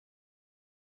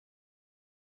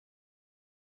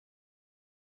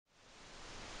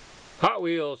Hot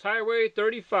Wheels Highway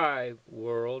 35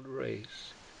 World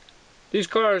Race. These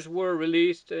cars were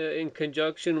released in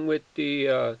conjunction with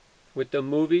the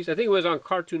movies. I think it was on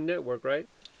Cartoon Network, right?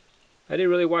 I didn't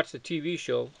really watch the TV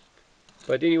show,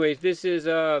 but anyways, this is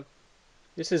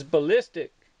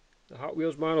Ballistik, the Hot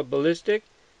Wheels model Ballistik.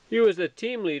 He was the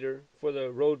team leader for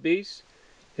the Roadbeasts.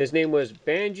 His name was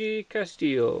Banji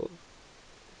Castillo.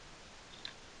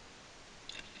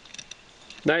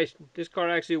 Nice. This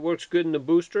car actually works good in the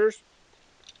boosters.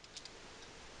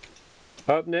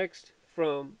 Up next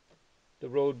from the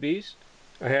Roadbeast,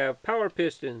 I have Power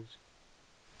Pistons.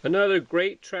 Another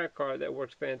great track car that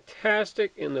works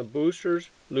fantastic in the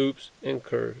boosters, loops, and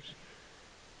curves.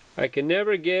 I can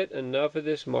never get enough of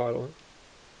this model.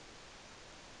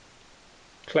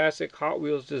 Classic Hot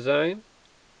Wheels design.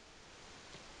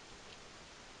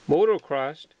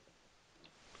 Moto-Crossed.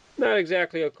 Not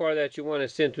exactly a car that you want to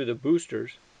send through the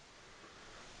boosters,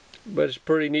 but it's a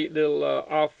pretty neat little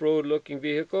off-road looking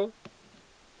vehicle.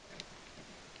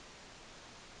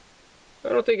 I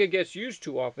don't think it gets used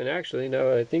too often, actually, now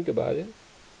that I think about it.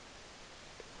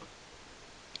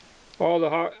 All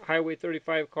the Highway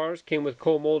 35 cars came with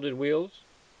co-molded wheels.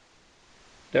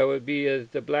 That would be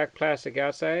the black plastic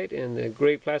outside and the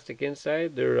gray plastic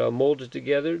inside. They're molded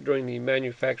together during the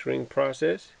manufacturing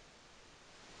process.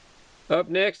 Up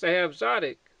next, I have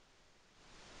Zotic.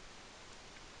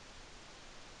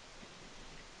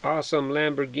 Awesome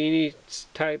Lamborghini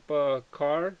type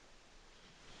car.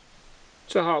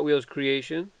 It's a Hot Wheels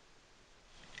creation.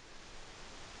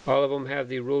 All of them have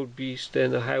the Roadbeast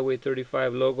and the Highway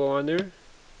 35 logo on there.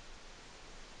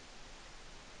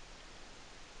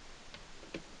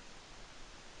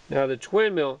 Now the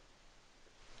twin mill,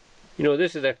 you know,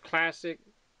 this is a classic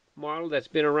model that's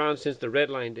been around since the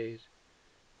Redline days.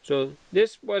 So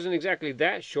this wasn't exactly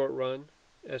that short run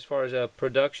as far as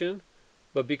production,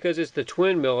 but because it's the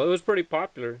twin mill, it was pretty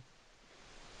popular.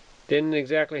 Didn't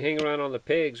exactly hang around on the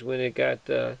pegs when it got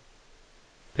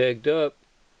pegged up.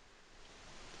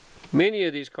 Many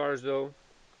of these cars though,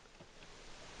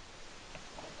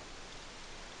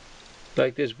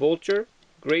 like this Vulture,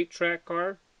 great track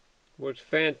car, works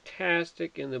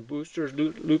fantastic in the boosters,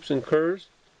 loops, and curves.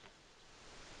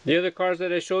 The other cars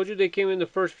that I showed you, they came in the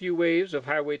first few waves of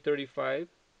Highway 35.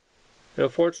 And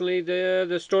unfortunately,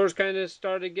 the stores kind of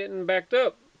started getting backed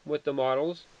up with the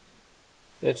models.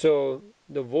 And so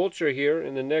the Vulture here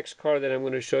and the next car that I'm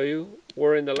going to show you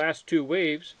were in the last two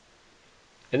waves.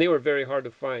 And they were very hard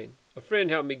to find. A friend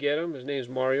helped me get them. His name's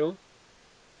Mario.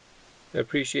 I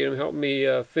appreciate him helping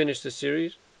me finish the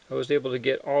series. I was able to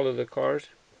get all of the cars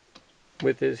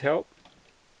with his help.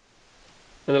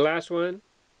 And the last one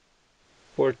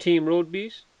for Team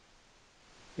Roadbeast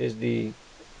is the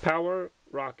Power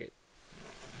Rocket.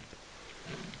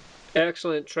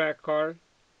 Excellent track car.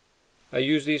 I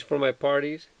use these for my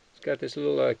parties. It's got this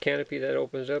little canopy that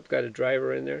opens up, got a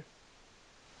driver in there.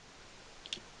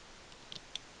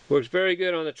 Works very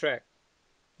good on the track.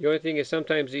 The only thing is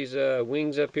sometimes these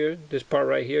wings up here, this part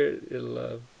right here,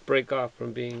 it'll break off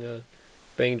from being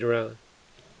banged around.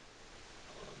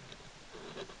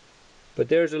 But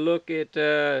there's a look at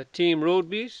Team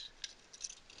Roadbeasts.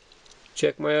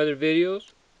 Check my other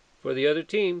videos for the other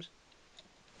teams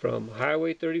from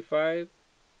Highway 35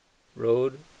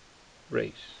 World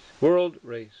Race.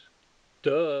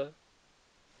 Duh.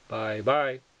 Bye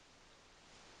bye.